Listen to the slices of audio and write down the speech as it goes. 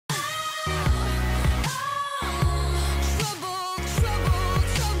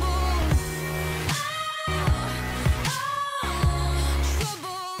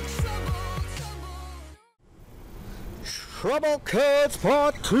Trouble Codes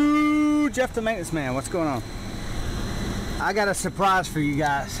Part 2. Jeff the Maintenance Man, what's going on? I got a surprise for you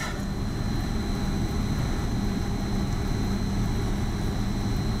guys.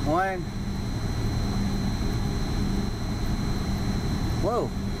 Whoa.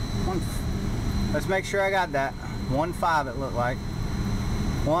 Let's make sure I got that. 1.5 it looked like.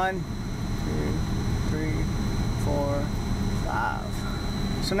 1, 2, 3, 4,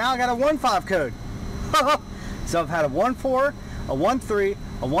 5. So now I got a 1.5 code. So I've had a 1.4, a 1.3,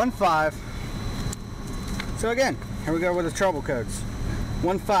 a 1.5. So again, here we go with the trouble codes.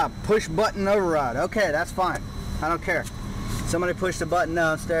 1.5, push button override. Okay, that's fine. I don't care. Somebody pushed the button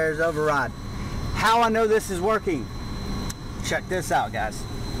downstairs, override. How I know this is working? Check this out, guys.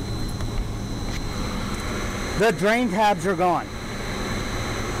 The drain tabs are gone.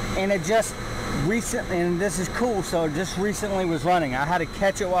 And it just recently, and this is cool, so it just recently was running. I had to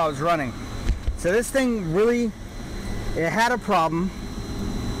catch it while I was running. So this thing really, it had a problem,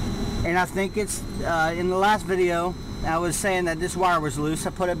 and I think it's, in the last video, I was saying that this wire was loose. I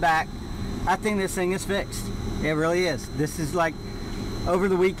put it back. I think this thing is fixed. It really is. This is like, over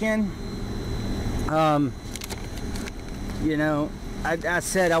the weekend, you know, I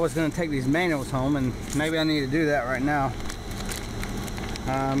said I was going to take these manuals home, and maybe I need to do that right now.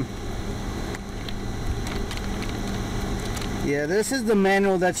 Yeah, this is the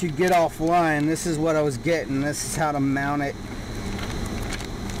manual that you get offline. This is what I was getting. This is how to mount it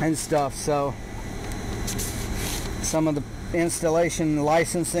and stuff. So some of the installation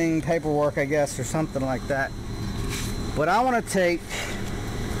licensing paperwork, I guess, or something like that. But I want to take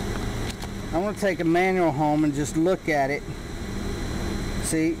a manual home and just look at it.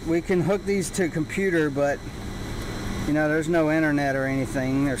 See, we can hook these to a computer, but you know, there's no internet or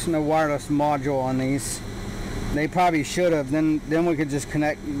anything. There's no wireless module on these. They probably should have. Then we could just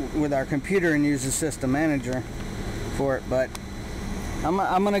connect with our computer and use the system manager for it. But I'm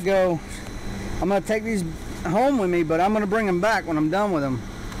gonna take these home with me, but I'm gonna bring them back when I'm done with them,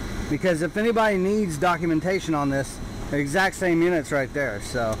 because if anybody needs documentation on this, the exact same units right there.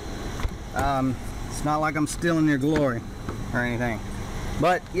 So it's not like I'm stealing your glory or anything.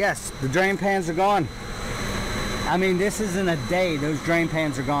 But yes, the drain pans are gone. I mean, this isn't a day, those drain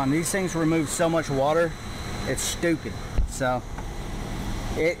pans are gone. These things remove so much water, it's stupid. So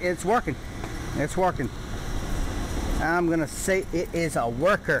it's working. It's working. I'm gonna say it is a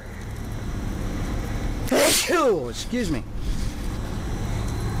worker. Excuse me.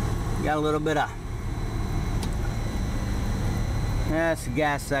 Got a little bit of, that's the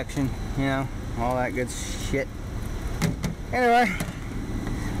gas section, you know, all that good shit. Anyway,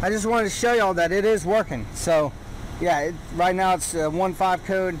 I just wanted to show y'all that it is working. So yeah, right now it's a 1.5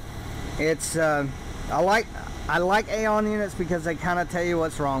 code. It's I like AAON units because they kind of tell you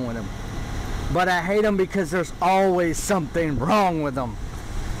what's wrong with them, but I hate them because there's always something wrong with them.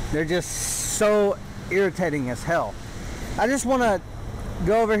 They're just so irritating as hell. I just want to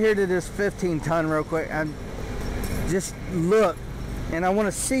go over here to this 15-ton real quick and just look, and I want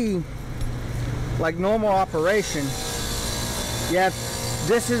to see, like, normal operation. Yeah,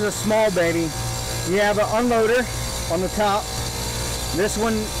 this is a small baby. You have an unloader on the top. This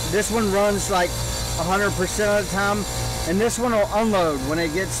one runs like 100% of the time, and this one will unload when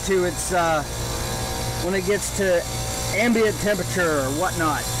it gets to its ambient temperature or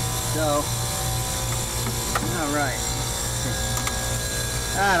whatnot. So, all right.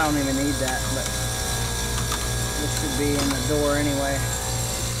 I don't even need that, but this should be in the door anyway.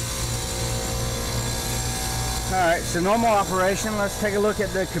 All right, so normal operation. Let's take a look at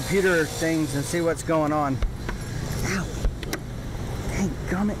the computer things and see what's going on. Ow! Dang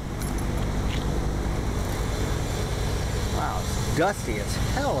gummit! Wow, it's dusty as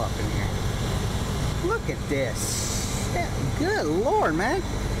hell up in here. Look at this. Yeah, good Lord, man.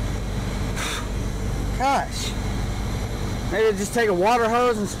 Gosh. Maybe just take a water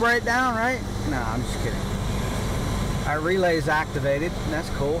hose and spray it down, right? No, I'm just kidding. Our relay is activated. That's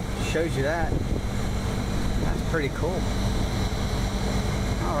cool. Shows you that. That's pretty cool.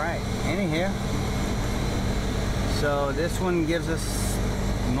 Alright, anyhow. So this one gives us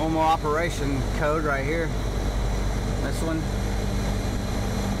normal operation code right here. This one,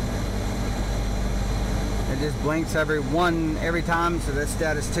 it just blinks every time, so that's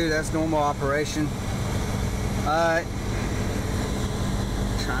status 2, that's normal operation. Try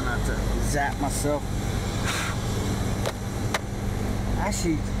not to zap myself.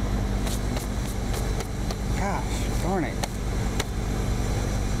 Actually, gosh darn it.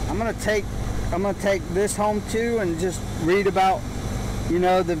 I'm gonna take this home too and just read about, you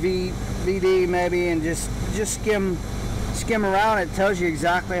know, the VD maybe, and just skim around. It tells you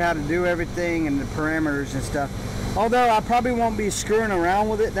exactly how to do everything and the parameters and stuff. Although I probably won't be screwing around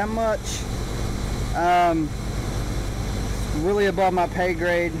with it that much. Really above my pay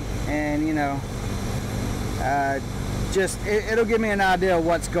grade, and you know, just it'll give me an idea of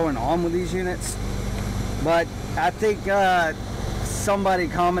what's going on with these units. But I think somebody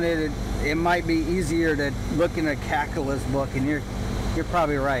commented it might be easier to look in a calculus book, and you're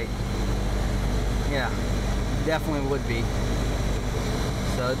probably right. Yeah, definitely would be.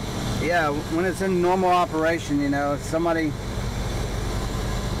 So yeah, when it's in normal operation, you know, if somebody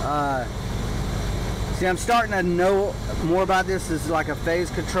see, I'm starting to know more about this. This is like a phase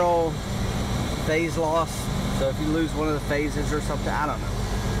control, phase loss. So if you lose one of the phases or something, I don't know.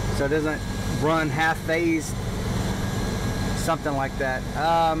 So it doesn't run half phase, something like that.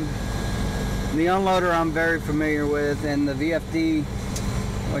 The unloader I'm very familiar with, and the VFD,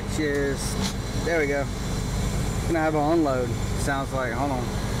 which is, there we go. It's gonna have an unload. Sounds like, hold on.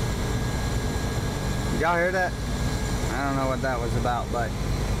 Y'all hear that? I don't know what that was about, but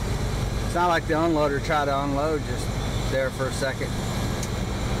it's not like the unloader tried to unload just there for a second.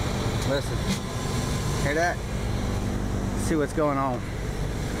 Listen, hear that? Let's see what's going on.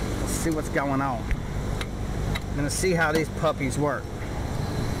 Let's see what's going on. I'm gonna see how these puppies work.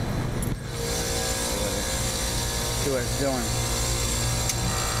 See what it's doing.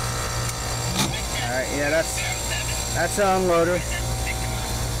 All right, yeah, that's an unloader.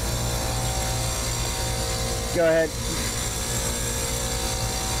 Go ahead.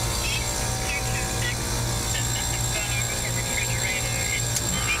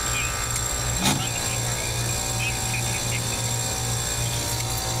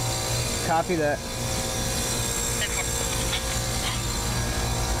 Copy that.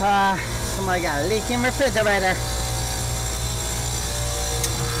 Somebody got a leaking refrigerator.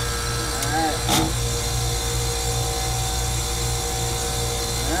 Alright.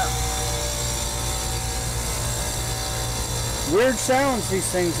 Well. Weird sounds these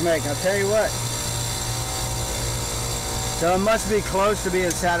things make, I'll tell you what. So it must be close to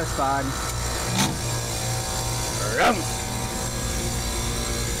being satisfied.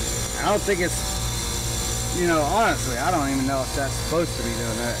 I don't think it's, you know, honestly, I don't even know if that's supposed to be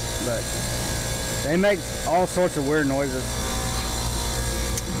doing that, but they make all sorts of weird noises.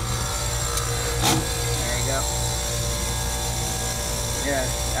 There you go. Yeah,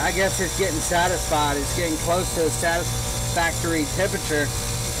 I guess it's getting satisfied. It's getting close to a satisfactory temperature.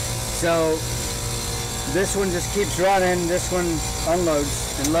 So this one just keeps running, this one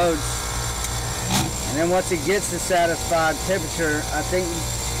unloads and loads. And then once it gets to satisfied temperature, I think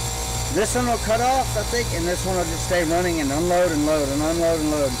this one will cut off, I think, and this one will just stay running and unload and load and unload and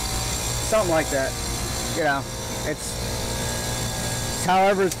load. Something like that. You know, it's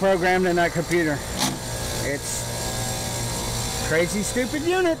however it's programmed in that computer. It's crazy, stupid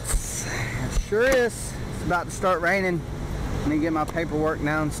units. It sure is. It's about to start raining. Let me get my paperwork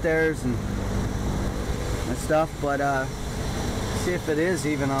downstairs and stuff, but see if it is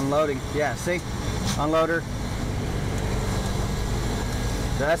even unloading. Yeah, see? Unloader.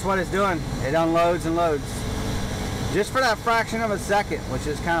 So that's what it's doing. It unloads and loads just for that fraction of a second, which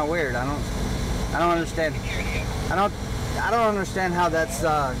is kind of weird. I don't understand. I don't understand how that's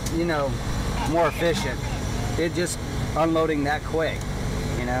you know, more efficient. It just unloading that quick,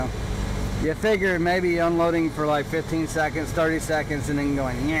 you know. You figure maybe unloading for like 15 seconds, 30 seconds, and then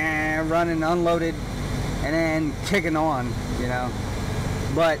going, yeah, running unloaded, and then kicking on, you know.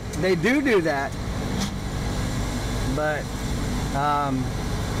 But they do that. But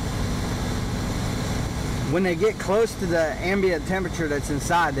when they get close to the ambient temperature that's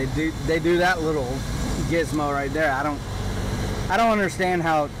inside, they do that little gizmo right there. I don't understand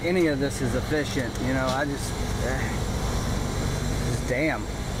how any of this is efficient, you know. I just damn,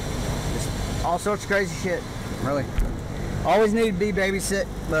 just all sorts of crazy shit, really. Always need to be babysit,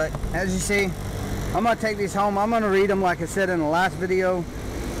 but as you see, I'm gonna take these home. I'm gonna read them like I said in the last video.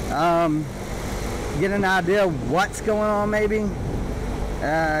 Get an idea of what's going on, maybe,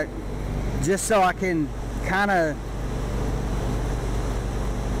 just so I can kind of,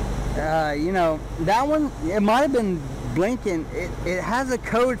 you know, that one, it might have been blinking. It has a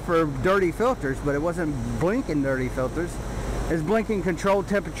code for dirty filters, but it wasn't blinking dirty filters. It's blinking control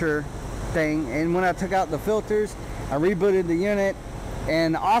temperature thing. And when I took out the filters, I rebooted the unit,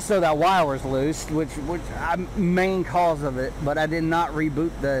 and also that wire was loose, which main cause of it. But I did not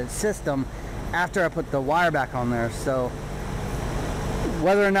reboot the system after I put the wire back on there. So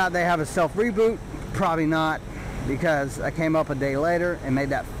whether or not they have a self reboot, probably not, because I came up a day later and made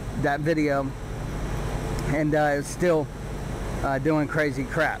that video, and it's still doing crazy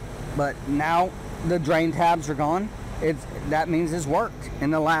crap. But now the drain tabs are gone. That means it's worked in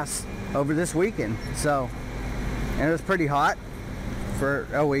the over this weekend. So and it was pretty hot for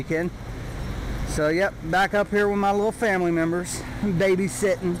a weekend. So yep, back up here with my little family members,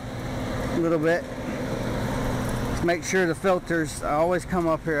 babysitting a little bit. Just make sure the filters, I always come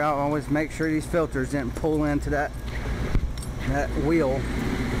up here, I always make sure these filters didn't pull into that wheel.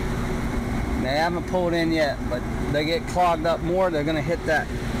 They haven't pulled in yet, but they get clogged up more, they're gonna hit that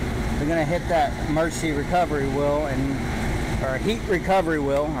emergency recovery wheel, or a heat recovery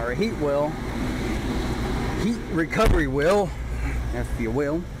wheel, or a heat recovery wheel, if you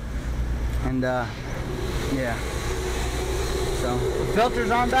will. And yeah, so the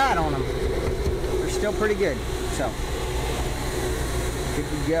filters aren't bad on them, they're still pretty good, so good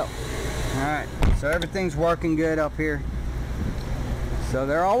to go. All right, so everything's working good up here, so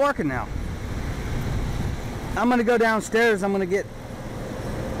they're all working now. I'm gonna go downstairs, I'm gonna get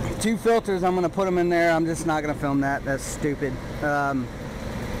 2 filters, I'm gonna put them in there. I'm just not gonna film that, that's stupid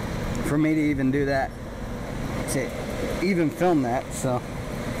for me to even do that, to even film that. So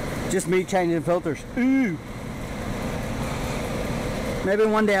just me changing filters. Ooh. Maybe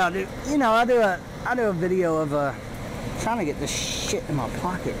one day I'll do, you know, I'll do a video of trying to get this shit in my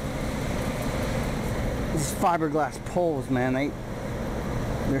pocket. These fiberglass poles, man,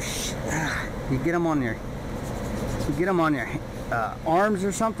 they're you get them on your arms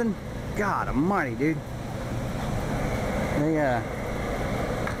or something. God almighty, dude.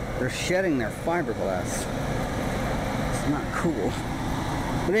 They're shedding their fiberglass. It's not cool.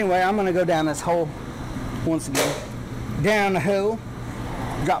 But anyway, I'm gonna go down this hole once again. Down the hole.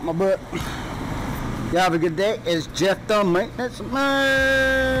 Drop my butt. Y'all have a good day. It's Jeff the Maintenance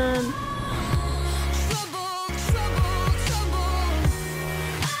Man.